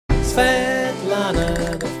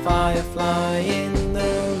Svetlana, the firefly in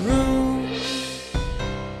the room.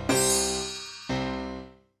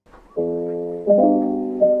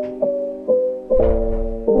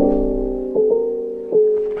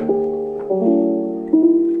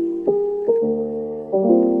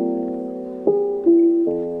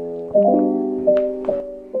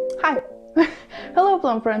 Hi! Hello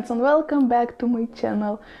plum friends and welcome back to my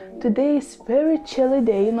channel. Today is very chilly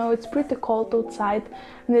day, you know, it's pretty cold outside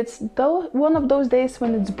and it's one of those days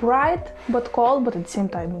when it's bright but cold, but at the same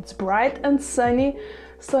time it's bright and sunny.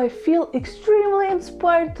 So I feel extremely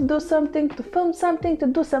inspired to do something, to film something, to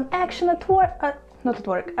do some action at work, not at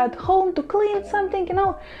work, at home, to clean something, you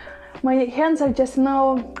know. My hands are just, you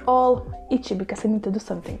know, all itchy because I need to do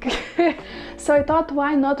something. So I thought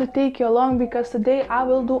why not to take you along, because today I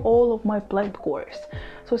will do all of my plant course.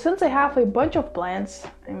 So since I have a bunch of plants,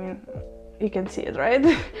 I mean, you can see it, right?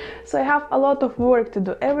 So I have a lot of work to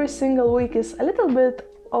do. Every single week is a little bit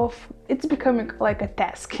of, it's becoming like a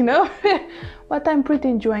task, you know. But I'm pretty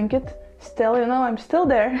enjoying it still, you know, I'm still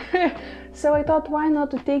there. So I thought why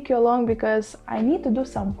not to take you along, because I need to do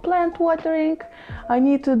some plant watering, I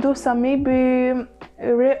need to do some maybe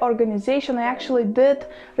reorganization. I actually did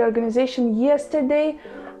reorganization yesterday.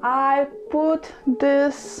 I put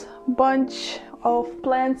this bunch of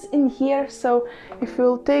plants in here, so if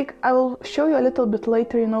you'll take, I will show you a little bit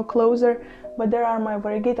later, you know, closer. But there are my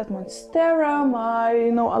variegated Monstera, my,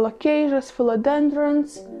 you know, alocasias,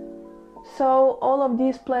 philodendrons. So all of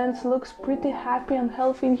these plants looks pretty happy and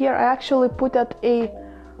healthy in here. I actually put out a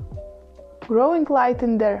growing light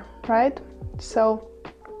in there, right? So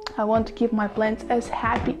I want to keep my plants as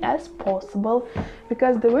happy as possible,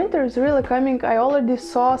 because the winter is really coming. I already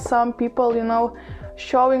saw some people, you know,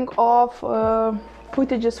 showing off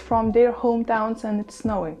footages from their hometowns and it's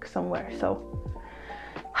snowing somewhere, so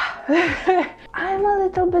I'm a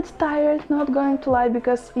little bit tired, not going to lie,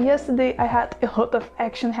 because yesterday I had a lot of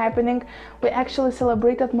action happening. We actually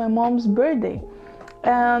celebrated my mom's birthday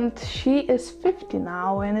and she is 50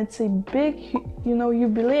 now, and it's a big, you know,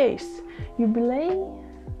 jubilee.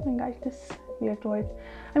 Oh my gosh, this weird word.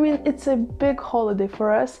 I mean, it's a big holiday for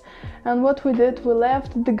us. And what we did, we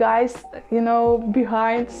left the guys, you know,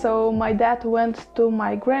 behind. So my dad went to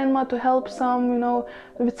my grandma to help some, you know,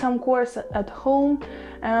 with some course at home,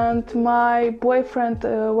 and my boyfriend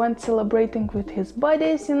went celebrating with his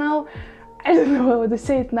buddies, you know. I don't know how to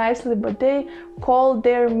say it nicely, but they called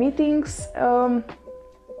their meetings oh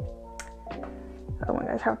my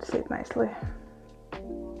gosh, how to say it nicely,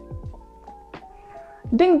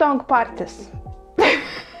 ding dong parties.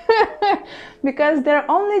 Because they're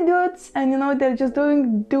only dudes and, you know, they're just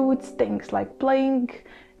doing dudes things like playing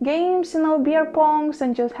games, you know, beer pongs,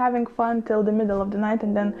 and just having fun till the middle of the night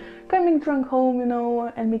and then coming drunk home, you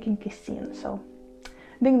know, and making a scene. So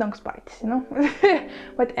ding dongs parties, you know.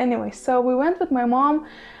 But anyway, so we went with my mom,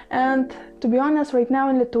 and to be honest, right now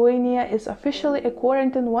in Lithuania is officially a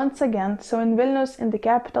quarantine once again. So in Vilnius, in the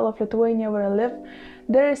capital of Lithuania where I live,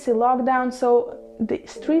 there is a lockdown, so the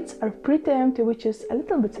streets are pretty empty, which is a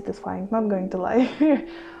little bit satisfying, not going to lie.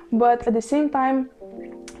 But at the same time,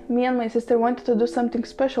 me and my sister wanted to do something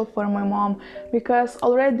special for my mom, because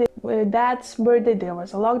already dad's birthday there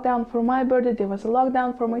was a lockdown, for my birthday there was a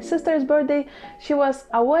lockdown, for my sister's birthday she was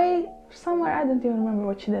away somewhere, I don't even remember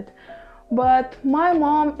what she did. But my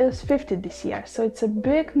mom is 50 this year, so it's a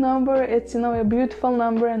big number, it's, you know, a beautiful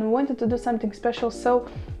number, and we wanted to do something special. So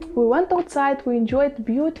we went outside, we enjoyed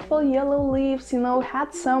beautiful yellow leaves, you know,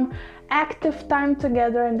 had some active time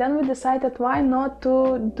together, and then we decided why not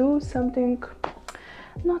to do something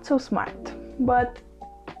not so smart. But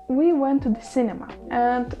we went to the cinema,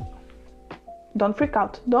 and don't freak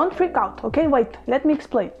out, okay? Wait, let me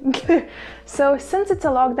explain. So since it's a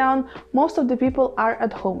lockdown, most of the people are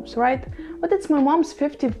at homes, right? But it's my mom's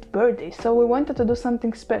 50th birthday, so we wanted to do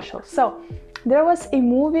something special. So there was a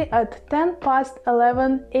movie at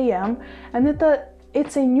 11 a.m. and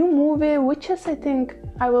it's a new movie, which is, I think,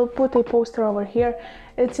 I will put a poster over here.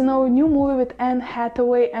 It's, you know, a new movie with Anne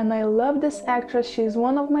Hathaway, and I love this actress. She's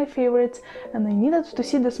one of my favorites, and I needed to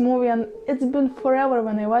see this movie, and it's been forever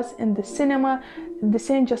when I was in the cinema, the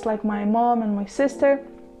same just like my mom and my sister.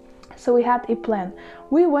 So we had a plan.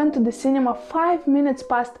 We went to the cinema 5 minutes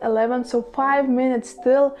past 11, so 5 minutes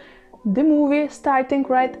till the movie starting,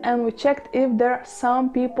 right? And we checked if there are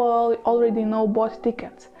some people already, you know, bought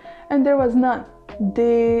tickets, and there was none.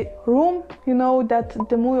 The room, you know, that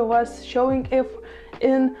the movie was showing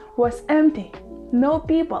in was empty, no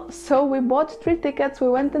people. So we bought 3 tickets, we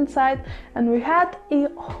went inside, and we had a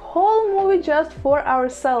whole movie just for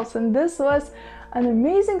ourselves, and this was an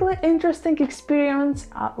amazingly interesting experience.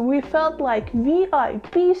 We felt like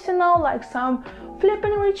VIPs, you know, like some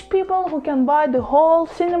flipping rich people who can buy the whole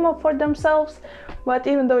cinema for themselves. But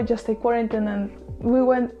even though just a quarantine and we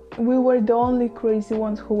were the only crazy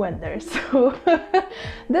ones who went there. So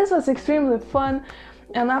this was extremely fun.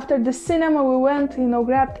 And after the cinema we went, you know,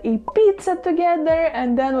 grabbed a pizza together,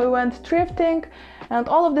 and then we went thrifting. And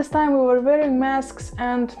all of this time we were wearing masks,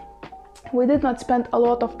 and we did not spend a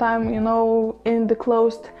lot of time, you know, in the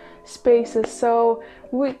closed spaces. So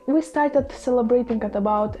we started celebrating at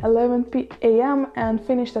about 11 a.m. and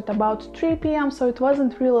finished at about 3 p.m. So it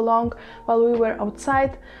wasn't really long while we were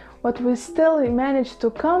outside. But we still managed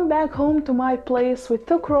to come back home to my place. We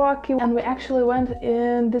took Rocky and we actually went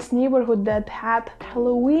in this neighborhood that had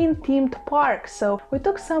Halloween themed park. So we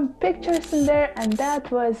took some pictures in there, and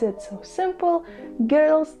that was it. So simple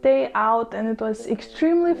girls' day out, and it was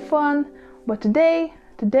extremely fun. But today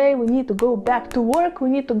we need to go back to work.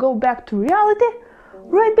 We need to go back to reality.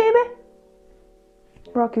 Right, baby?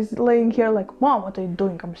 Rocky's laying here like, Mom, what are you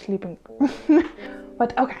doing? I'm sleeping.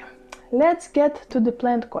 But okay. Let's get to the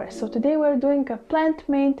plant course. So today we're doing a plant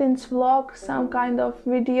maintenance vlog, some kind of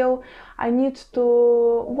video. I need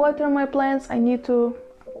to water my plants. I need to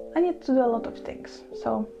do a lot of things.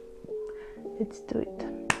 So let's do it.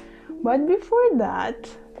 But before that,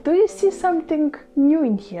 do you see something new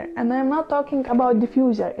in here? And I'm not talking about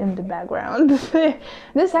diffuser in the background. This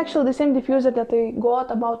is actually the same diffuser that I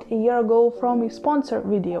got about a year ago from a sponsor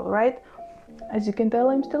video, right? As you can tell,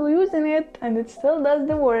 I'm still using it and it still does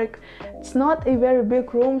the work. It's not a very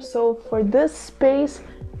big room, so for this space,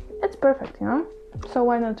 it's perfect, you know? So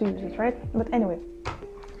why not to use it, right? But anyway,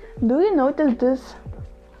 do you notice this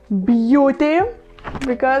beauty?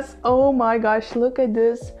 Because, oh my gosh, look at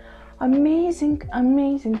this amazing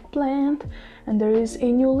plant. And there is a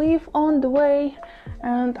new leaf on the way.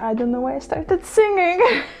 And I don't know why I started singing.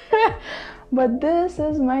 But this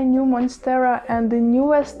is my new Monstera, and the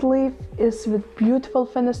newest leaf is with beautiful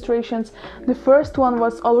fenestrations. The first one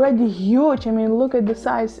was already huge. I mean, look at the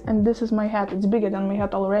size, and this is my head. It's bigger than my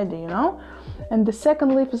head already, you know? And the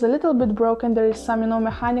second leaf is a little bit broken. There is some, you know,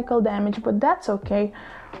 mechanical damage, but that's okay.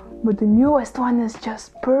 But the newest one is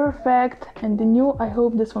just perfect, and I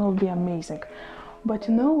hope this one will be amazing. But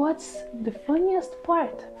you know what's the funniest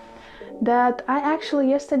part? That I actually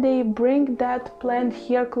yesterday bring that plant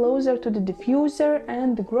here closer to the diffuser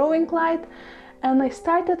and the growing light, and I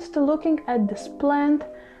started to looking at this plant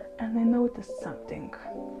and I noticed something.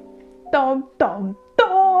 Dom, dom,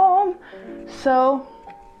 dom! So,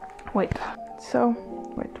 wait,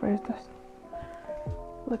 where is this?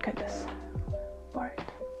 Look at this part.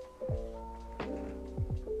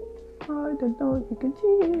 I don't know if you can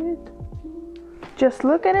see it. Just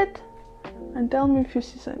look at it and tell me if you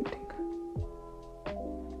see something.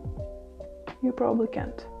 You probably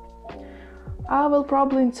can't. I will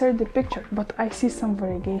probably insert the picture, but I see some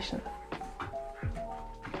variegation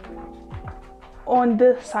on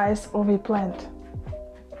the size of a plant.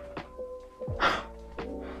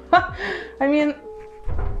 I mean,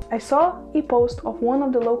 I saw a post of one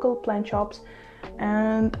of the local plant shops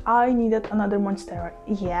and I needed another Monstera.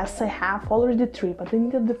 Yes, I have already 3, but I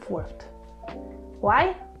needed the 4th.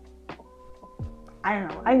 Why? I don't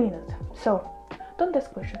know, I need it. So, don't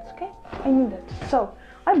ask questions, okay? I need it. So,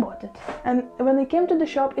 I bought it. And when I came to the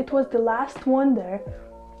shop, it was the last one there.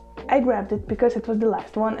 I grabbed it because it was the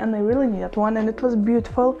last one and I really needed one and it was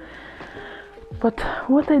beautiful. But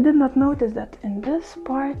what I did not notice that in this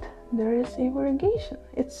part, there is a variegation.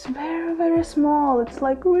 It's very, very small. It's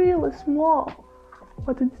like really small.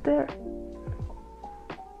 But it's there.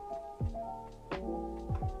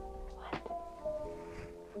 What?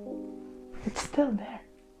 It's still there.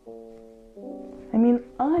 I mean,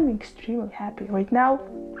 I'm extremely happy right now.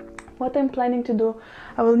 What I'm planning to do,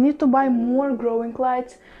 I will need to buy more growing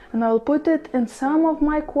lights and I'll put it in some of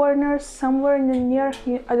my corners, somewhere near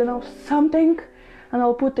here, I don't know, something, and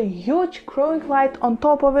I'll put a huge growing light on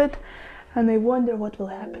top of it, and I wonder what will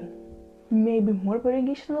happen. Maybe more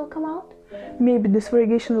variegation will come out? Maybe this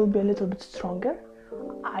variegation will be a little bit stronger?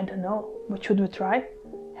 I don't know, but should we try?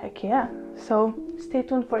 Heck yeah. So stay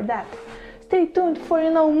tuned for that. Stay tuned for, you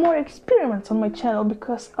know, more experiments on my channel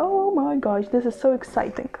because, oh my gosh, this is so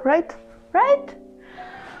exciting, right? Right?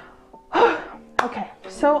 Okay,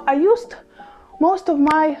 so I used most of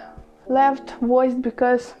my left voice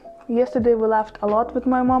because yesterday we laughed a lot with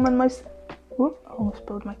my mom and my... Whoop, almost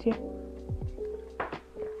spilled my tea.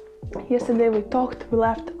 Yesterday we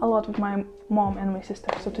laughed a lot with my mom and my sister.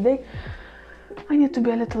 So today I need to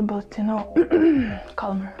be a little bit, you know,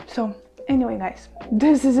 calmer. So anyway, guys,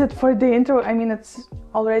 this is it for the intro. I mean, it's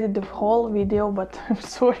already the whole video, but I'm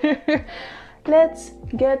sorry. let's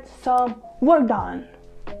get some work done.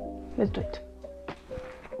 Let's do it.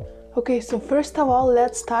 Okay, so first of all,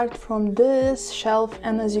 let's start from this shelf,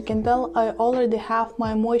 and as you can tell, I already have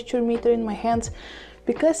my moisture meter in my hands,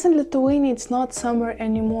 because in Lithuania it's not summer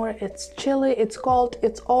anymore, it's chilly, it's cold,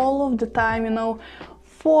 it's all of the time, you know,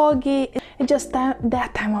 foggy. It's just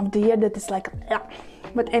that time of the year that it's like, yeah.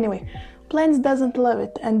 But anyway, plants doesn't love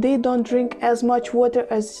it, and they don't drink as much water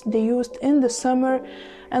as they used in the summer.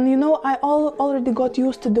 And you know, I already got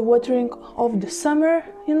used to the watering of the summer,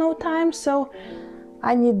 you know, time, so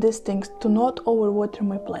I need these things to not overwater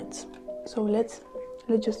my plants. So let's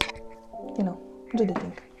just, you know, do the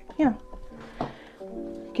thing. Yeah.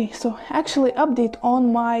 Okay, so actually update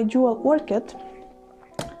on my jewel orchid.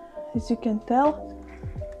 As you can tell,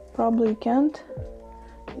 probably you can't.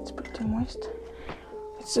 It's pretty moist.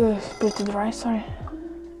 It's pretty dry, sorry.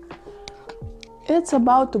 It's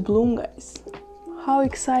about to bloom, guys. How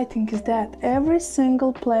exciting is that? Every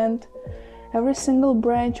single plant, every single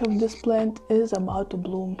branch of this plant is about to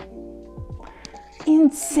bloom.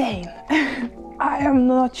 Insane! I am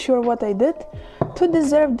not sure what I did to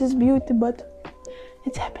deserve this beauty, but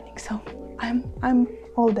it's happening, so I'm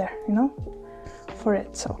all there, you know, for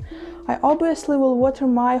it. So I obviously will water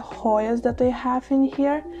my Hoyas that I have in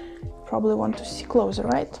here. Probably want to see closer,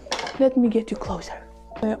 right? Let me get you closer.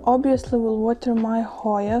 I obviously will water my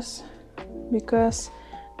Hoyas because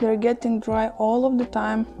they're getting dry all of the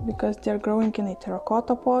time, because they're growing in a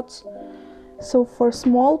terracotta pots. So for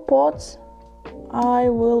small pots, I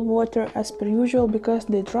will water as per usual because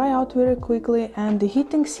they dry out very quickly, and the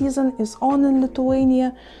heating season is on in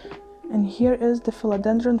Lithuania. And here is the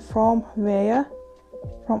philodendron from Veja,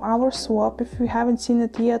 from our swap. If you haven't seen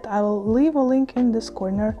it yet, I will leave a link in this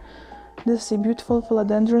corner. This is a beautiful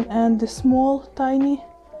philodendron, and the small tiny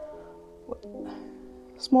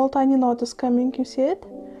knot is coming, you see it?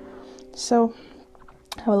 So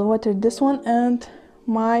I will water this one, and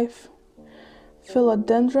my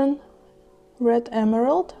philodendron red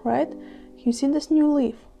emerald, right? You see this new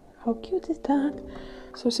leaf? How cute is that?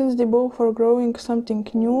 So since they both are growing something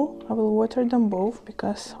new, I will water them both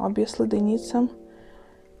because obviously they need some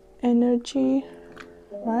energy,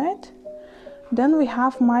 right? Then we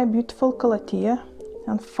have my beautiful calathea,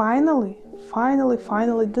 and finally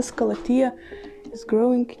this calathea is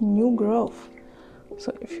growing new growth.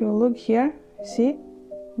 So if you look here, see,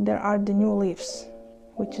 there are the new leaves,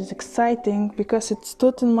 which is exciting because it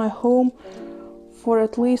stood in my home for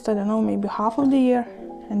at least, I don't know, maybe half of the year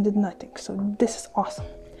and did nothing. So this is awesome.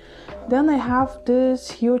 Then I have this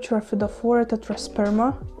huge Rhaphidophora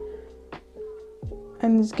tetrasperma,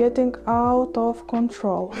 and it's getting out of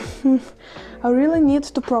control. I really need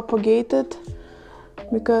to propagate it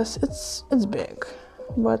because it's big,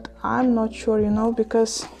 but I'm not sure, you know,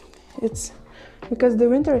 because the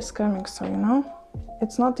winter is coming, so you know,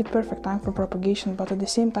 it's not the perfect time for propagation, but at the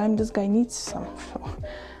same time this guy needs some, so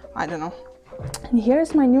I don't know. And here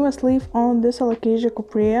is my newest leaf on this Alocasia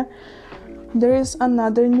cuprea. There is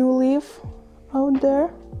another new leaf out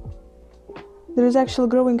there. There is actually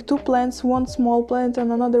growing two plants, one small plant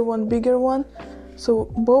and another one bigger one.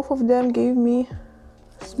 So both of them gave me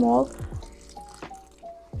small.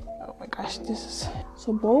 Oh my gosh, this is...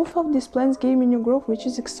 So both of these plants gave me new growth, which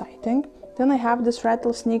is exciting. Then I have this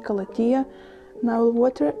rattlesnake calathea. Now I will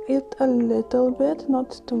water it a little bit,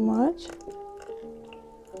 not too much.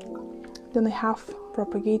 Then I have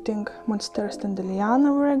propagating Monstera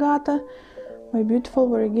standeliana variegata, my beautiful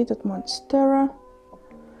variegated Monstera.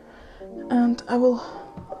 And I will,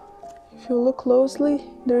 if you look closely,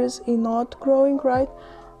 there is a knot growing, right?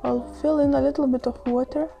 I'll fill in a little bit of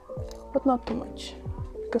water, but not too much,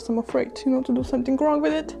 because I'm afraid, you know, to do something wrong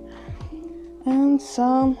with it. And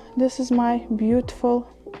this is my beautiful...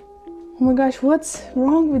 Oh my gosh, what's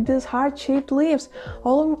wrong with these heart-shaped leaves?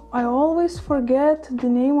 I always forget the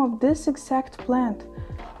name of this exact plant.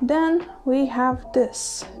 Then we have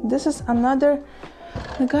this. This is another...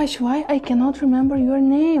 Oh my gosh, why I cannot remember your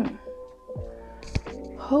name?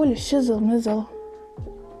 Holy shizzle mizzle.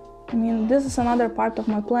 I mean, this is another part of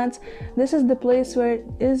my plants. This is the place where it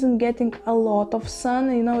isn't getting a lot of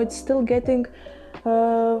sun. You know, it's still getting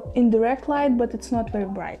indirect light, but it's not very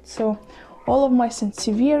bright. So all of my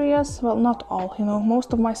sansevierias, well, not all, you know,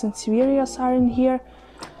 most of my sansevierias are in here,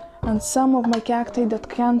 and some of my cacti that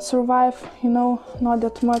can survive, you know, not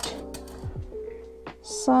that much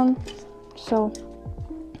sun, so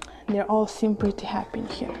they all seem pretty happy in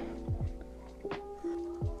here.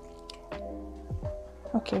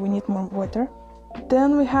 Okay, we need more water.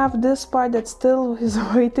 Then we have this part that still is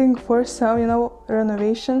waiting for some, you know,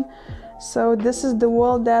 renovation. So this is the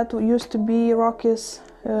wall that used to be Rocky's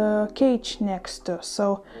cage next to,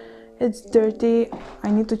 so it's dirty. I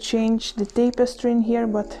need to change the tapestry in here,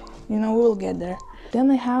 but you know, we'll get there. Then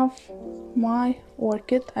I have my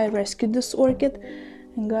orchid. I rescued this orchid,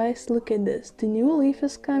 and guys, look at this. The new leaf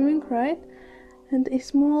is coming, right? And a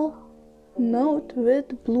small note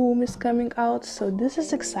with bloom is coming out, so this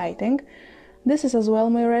is exciting. This is as well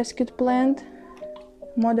my rescued plant,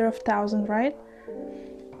 mother of thousand, right?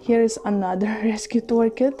 Here is another rescued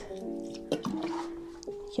orchid.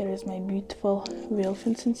 Here is my beautiful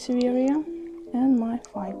Wilfin Sansevieria and my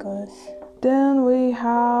ficus. Then we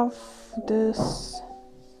have this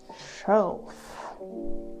shelf,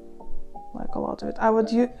 like a lot of it. I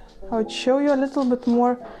would show you a little bit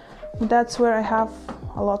more. That's where I have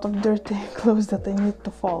a lot of dirty clothes that I need to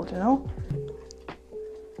fold, you know.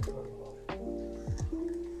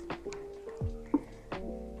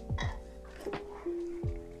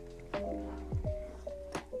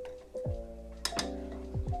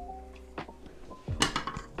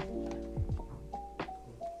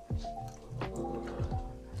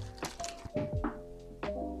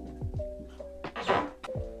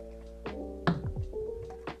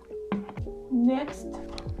 Next.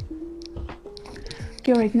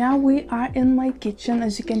 Okay, right now we are in my kitchen.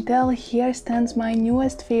 As you can tell, here stands my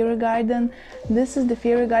newest fairy garden. This is the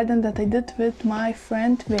fairy garden that I did with my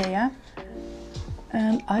friend Veya,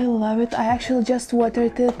 and I love it. I actually just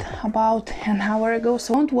watered it about an hour ago,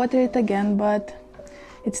 so I won't water it again, but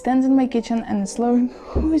it stands in my kitchen and it's loving.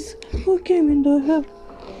 Who came in the house?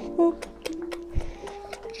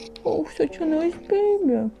 Oh, such a nice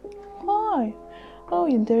baby. Hi. Oh,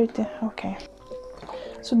 you're dirty. Okay.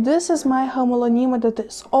 So this is my Homolonema that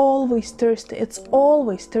is always thirsty. It's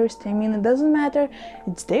always thirsty. I mean, it doesn't matter.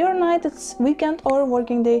 It's day or night, it's weekend or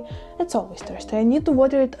working day. It's always thirsty. I need to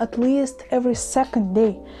water it at least every second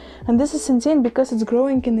day. And this is insane because it's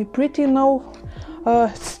growing in a pretty,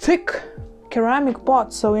 thick ceramic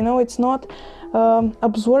pot. So, you know, it's not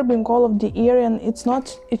absorbing all of the air, and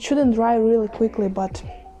it shouldn't dry really quickly, but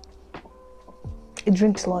it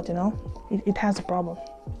drinks a lot, you know. It has a problem.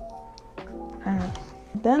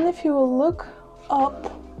 Then if you will look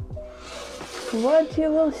up, what you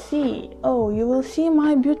will see? Oh, you will see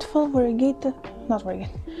my beautiful variegated, not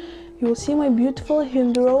variegated. You will see my beautiful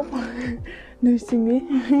Hindu rope. Do you see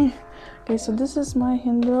me? Okay, so this is my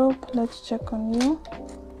Hindu rope. Let's check on you.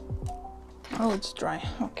 Oh, it's dry.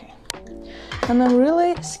 Okay. And I'm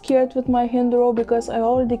really scared with my Hindu rope because I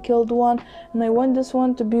already killed one, and I want this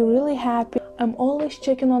one to be really happy. I'm always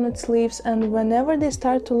checking on its leaves, and whenever they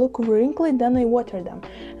start to look wrinkly, then I water them.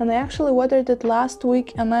 And I actually watered it last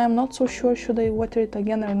week, and I am not so sure should I water it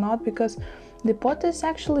again or not, because the pot is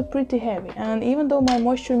actually pretty heavy. And even though my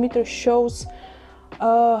moisture meter shows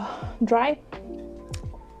dry,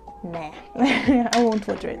 nah, I won't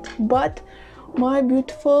water it. But my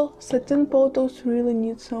beautiful satin pothos really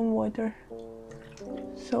need some water.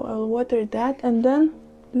 So I'll water that, and then,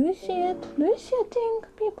 do you see it? Do you see a thing,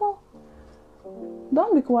 people?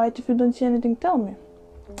 Don't be quiet. If you don't see anything, tell me.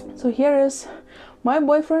 So here is my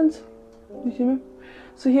boyfriend's, you see me?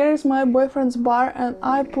 So here is my boyfriend's bar, and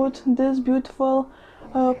I put this beautiful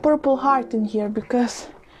purple heart in here because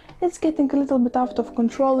it's getting a little bit out of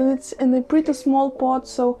control, and it's in a pretty small pot,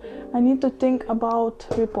 so I need to think about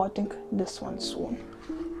repotting this one soon.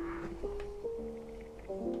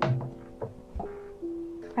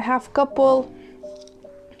 I have couple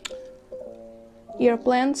ear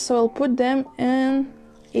plants, so I'll put them in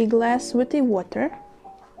a glass with a water.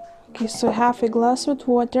 Okay, so I have a glass with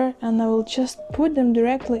water, and I will just put them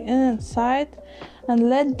directly inside and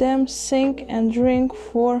let them sink and drink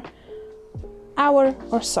for an hour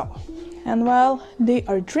or so. And while they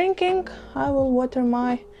are drinking, I will water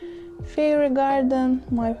my fairy garden,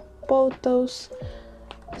 my pothos,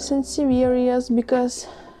 sansevierias, because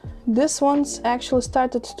this one's actually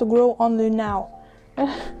started to grow only now.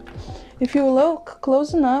 If you look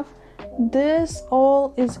close enough, this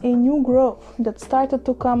all is a new growth that started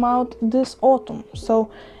to come out this autumn.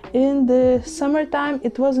 So in the summertime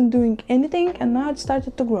it wasn't doing anything, and now it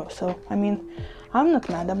started to grow. So I mean, I'm not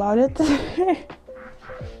mad about it.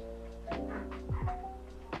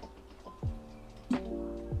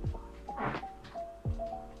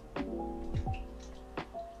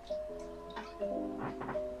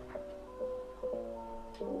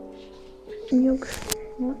 Yok,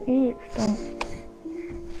 iyi işte.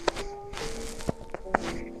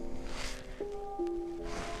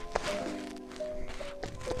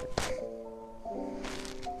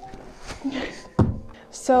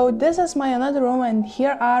 So this is my another room, and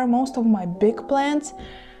here are most of my big plants,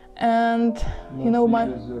 and you know my.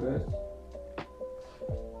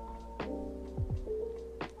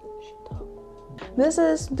 this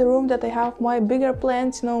is the room that I have my bigger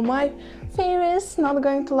plants, you know, my favorites, not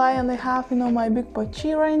going to lie. And I have, you know, my big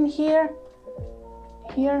Monstera in here,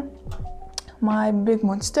 my big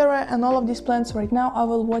Monstera, and all of these plants. Right now I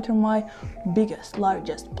will water my biggest,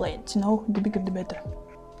 largest plants, you know, the bigger the better.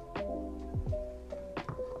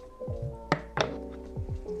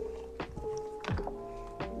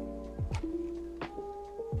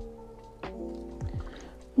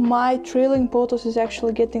 My trailing pothos is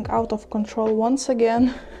actually getting out of control once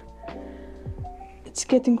again. It's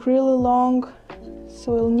getting really long,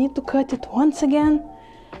 so I'll need to cut it once again.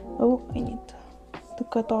 Oh, I need to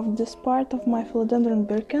cut off this part of my philodendron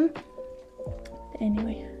birkin.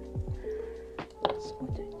 Anyway, let's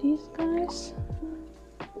water these guys.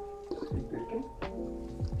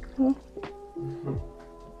 Oh.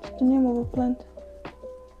 What's the name of a plant?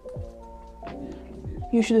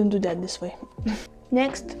 You shouldn't do that this way.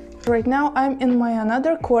 Next, right now I'm in my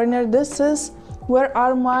another corner. This is where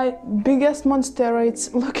are my biggest Monstera.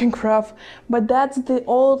 It's looking rough, but that's the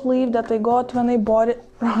old leaf that I got when I bought it.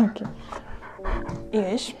 Okay.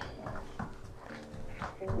 Ish.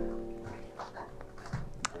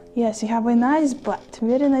 Yes, you have a nice butt,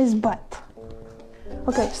 very nice butt.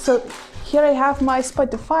 Okay, so here I have my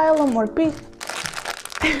Spathiphyllum or P.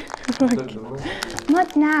 Okay.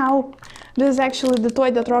 Not now. This is actually the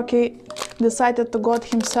toy that Rocky decided to get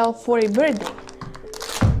himself for a birthday.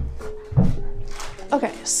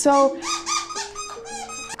 Okay, so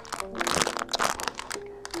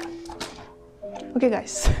okay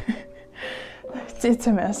guys, it's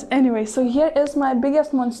a mess. Anyway, so here is my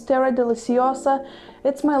biggest Monstera deliciosa.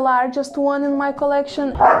 It's my largest one in my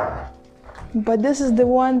collection, but this is the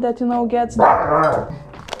one that, you know, gets the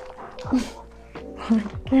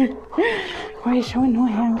why are you so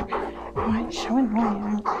annoying? Why are you so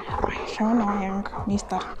annoying? Why are you so annoying,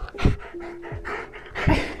 mister?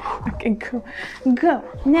 Okay, go. Go.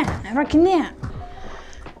 Now, Rocky, now.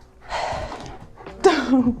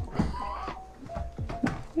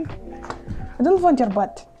 I don't want your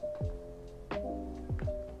butt.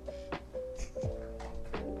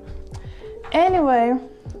 Anyway,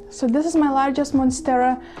 so this is my largest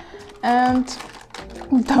Monstera, and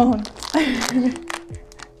don't.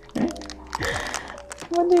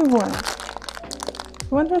 What do you want?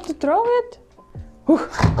 You want me to throw it?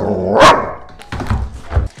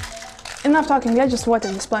 Enough talking, let's just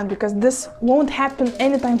water this plant because this won't happen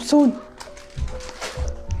anytime soon.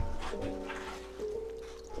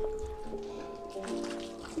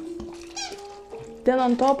 Then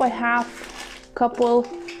on top I have a couple,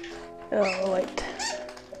 wait.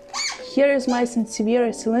 Here is my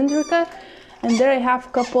Sansevieria cylindrica, and there I have a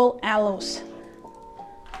couple aloes.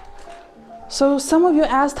 So some of you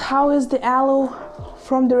asked how is the aloe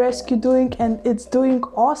from the rescue doing, and it's doing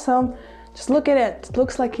awesome. Just look at it. It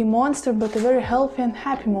looks like a monster, but a very healthy and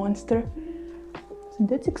happy monster. So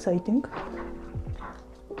that's exciting.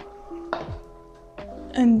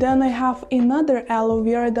 And then I have another aloe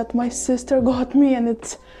vera that my sister got me, and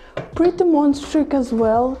it's pretty monstric as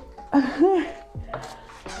well.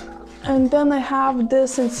 And then I have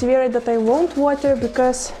this Sansevieria that I won't water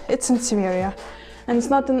because it's Sansevieria, and it's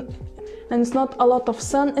not a lot of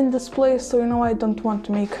sun in this place, so you know I don't want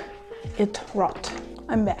to make it rot.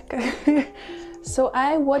 I'm back. So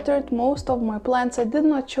I watered most of my plants. I did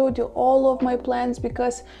not show you all of my plants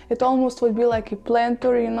because it almost would be like a plant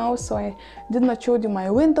tour, you know, so I did not show you my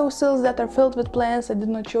windowsills that are filled with plants. I did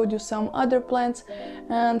not show you some other plants,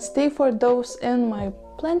 and stay for those in my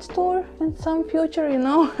plant tour in some future, you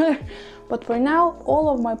know. But for now, all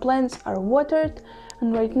of my plants are watered,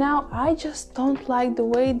 and right now I just don't like the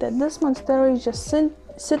way that this Monstera is just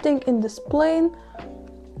sitting in this plain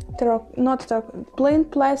plain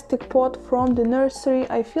plastic pot from the nursery.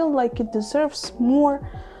 I feel like it deserves more,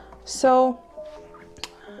 so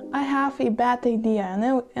I have a bad idea,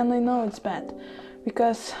 and I know it's bad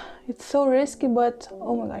because it's so risky, but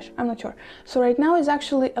oh my gosh, I'm not sure. So right now is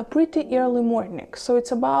actually a pretty early morning, so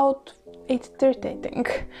it's about 8:30 I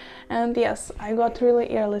think, and yes, I got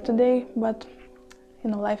really early today, but you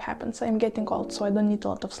know, life happens. I'm getting old, so I don't need a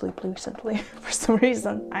lot of sleep recently for some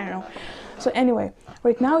reason, I don't know. So anyway,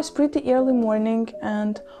 right now it's pretty early morning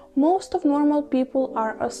and most of normal people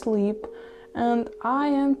are asleep, and I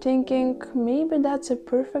am thinking maybe that's a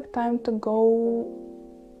perfect time to go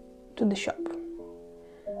to the shop.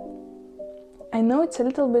 I know it's a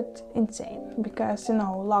little bit insane because, you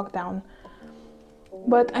know, lockdown,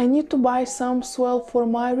 but I need to buy some soil for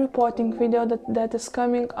my repotting video that is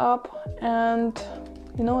coming up, and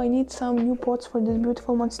you know, I need some new pots for this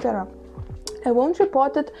beautiful Monstera. I won't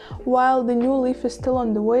repot it while the new leaf is still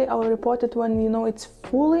on the way. I'll repot it when, you know, it's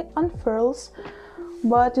fully unfurls.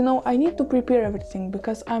 But you know, I need to prepare everything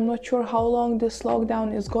because I'm not sure how long this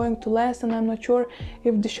lockdown is going to last, and I'm not sure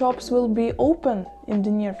if the shops will be open in the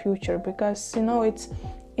near future, because you know, it's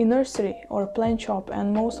a nursery or a plant shop,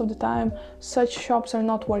 and most of the time such shops are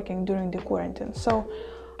not working during the quarantine. So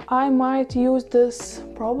I might use this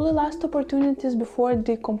probably last opportunities before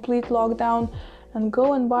the complete lockdown and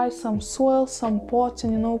go and buy some soil, some pots,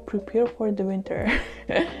 and you know, prepare for the winter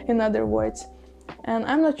in other words. And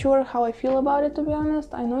I'm not sure how I feel about it, to be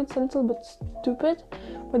honest. I know it's a little bit stupid,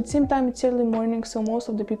 but at the same time it's early morning, so most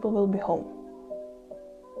of the people will be home.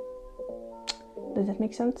 Does that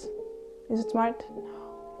make sense? Is it smart?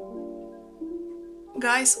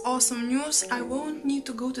 Guys, awesome news! I won't need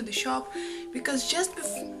to go to the shop because just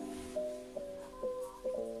before...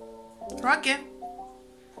 Rocky!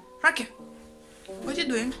 Rocky! What are you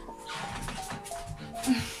doing?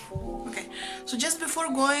 Okay, so just before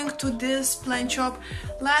going to this plant shop,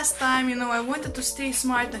 last time, you know, I wanted to stay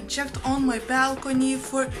smart and checked on my balcony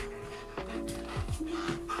for...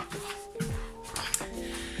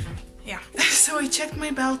 Yeah, so I checked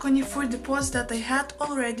my balcony for the pots that I had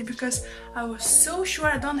already because I was so sure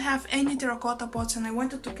I don't have any terracotta pots, and I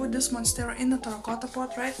wanted to put this Monstera in the terracotta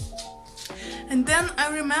pot, right? And then I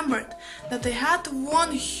remembered that I had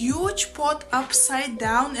one huge pot upside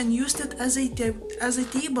down and used it as a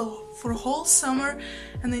table for a whole summer,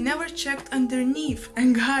 and I never checked underneath.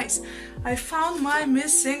 And guys, I found my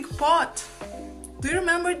missing pot. Do you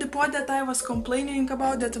remember the pot that I was complaining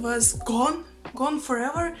about that was gone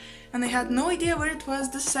forever, and I had no idea where it was?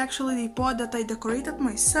 This is actually the pot that I decorated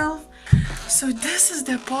myself. So this is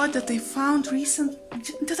the pot that I found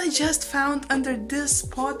that I just found under this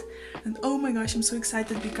pot. And oh my gosh, I'm so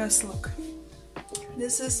excited because look,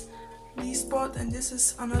 this is this pot and this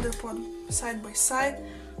is another pot side by side.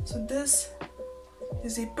 So this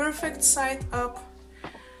is a perfect side up,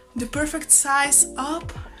 the perfect size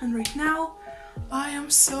up, and right now I am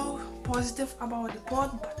so positive about the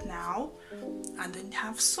pot, but now I don't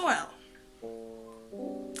have soil.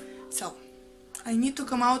 So I need to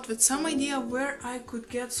come out with some idea where I could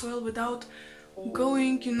get soil without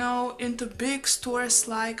going, you know, into big stores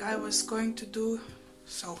like I was going to do.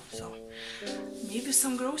 So maybe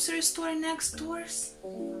some grocery store next doors.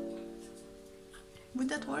 Would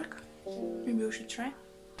that work? Maybe we should try.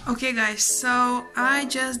 Okay guys, so I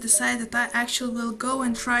just decided that I actually will go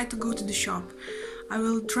and try to go to the shop. I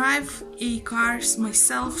will drive a car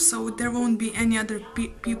myself, so there won't be any other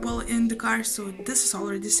people in the car, so this is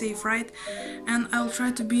already safe, right? And I'll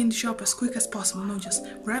try to be in the shop as quick as possible. No, just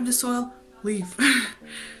grab the soil, leave.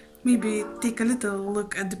 Maybe take a little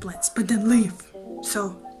look at the plants, but then leave.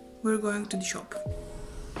 So we're going to the shop.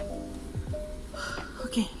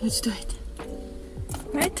 Okay, let's do it.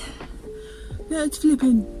 Right? Let's flip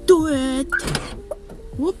and do it.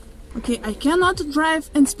 Whoop. Okay, I cannot drive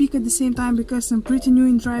and speak at the same time because I'm pretty new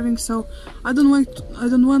in driving, so I don't want, oh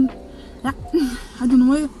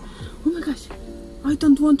my gosh, I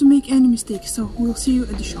don't want to make any mistakes, so we'll see you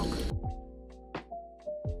at the shop.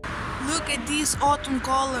 Look at these autumn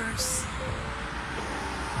colors.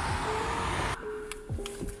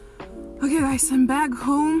 Okay guys, I'm back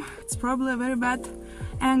home. It's probably a very bad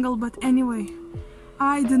angle, but anyway,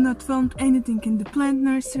 I did not film anything in the plant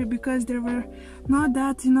nursery because there were not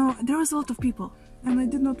that, you know, there was a lot of people and I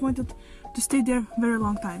did not want it to stay there very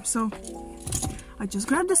long time. So I just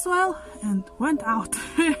grabbed the soil and went out.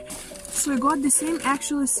 So I got the same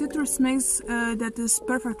actually citrus mix that is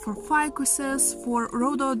perfect for ficuses, for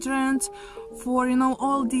rhododendrons, for, you know,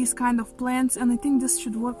 all these kind of plants, and I think this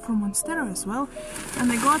should work for Monstera as well.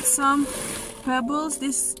 And I got some pebbles.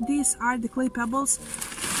 These are the clay pebbles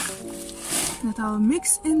that I'll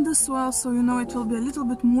mix in the soil, so you know it will be a little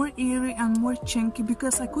bit more airy and more chunky,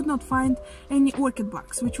 because I could not find any orchid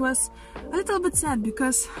barks, which was a little bit sad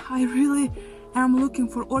because I really am looking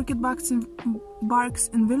for orchid barks in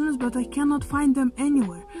Vilnius, but I cannot find them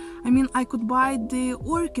anywhere. I mean, I could buy the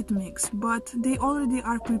orchid mix, but they already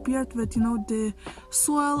are prepared with, you know, the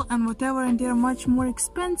soil and whatever, and they're much more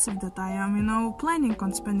expensive that I am, you know, planning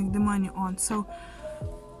on spending the money on, so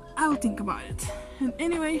I will think about it. And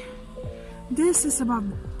anyway, this is about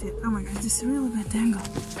it. Oh my gosh, this is a really bad angle.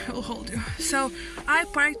 I will hold you. So I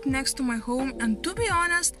parked next to my home, and to be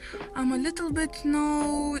honest, I'm a little bit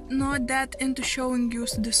not that into showing you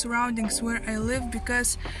the surroundings where I live,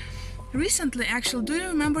 because recently, actually, do you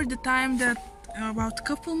remember the time that about a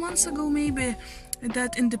couple months ago maybe,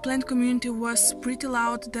 that in the plant community was pretty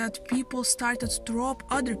loud, that people started to rob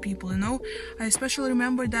other people, you know? I especially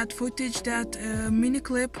remember that footage, that mini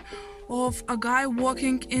clip of a guy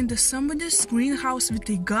walking into somebody's greenhouse with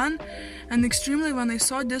a gun, and extremely when I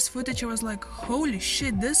saw this footage I was like, holy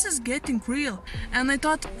shit, this is getting real. And I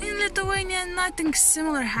thought, in Lithuania nothing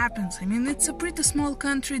similar happens. I mean, it's a pretty small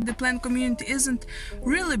country, the plant community isn't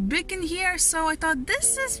really big in here, so I thought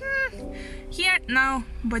this is here now.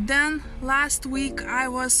 But then last week I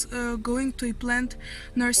was going to a plant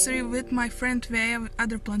nursery with my friend Vea,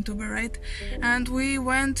 other plant tuber, right? And we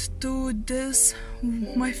went to this,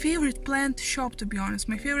 my favorite plant shop, to be honest,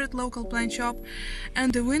 my favorite local plant shop,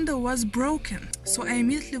 and the window was broken. So I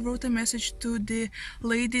immediately wrote a message to the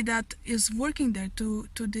lady that is working there, to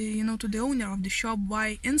the owner of the shop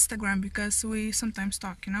by Instagram, because we sometimes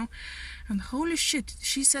talk, and holy shit,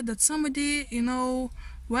 she said that somebody,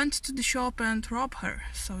 went to the shop and robbed her.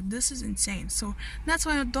 So this is insane. So that's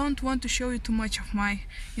why I don't want to show you too much of my,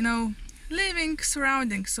 living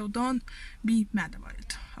surroundings, so don't be mad about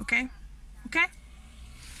it, okay?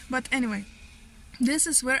 But anyway, this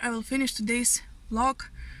is where I will finish today's vlog,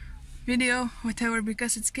 video, whatever,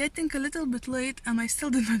 because it's getting a little bit late and I still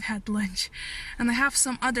did not have lunch and I have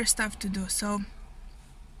some other stuff to do, so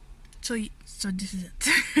this is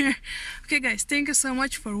it. Okay guys, thank you so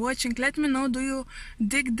much for watching. Let me know, do you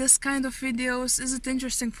dig this kind of videos? Is it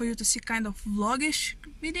interesting for you to see kind of vlogish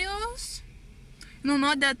videos?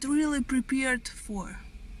 Not that really prepared for.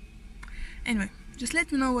 Anyway, just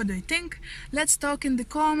let me know what do you think. Let's talk in the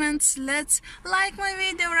comments. Let's like my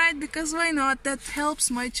video, right? Because why not? That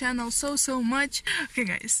helps my channel so much. Okay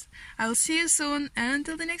guys, I'll see you soon and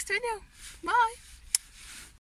until the next video. Bye!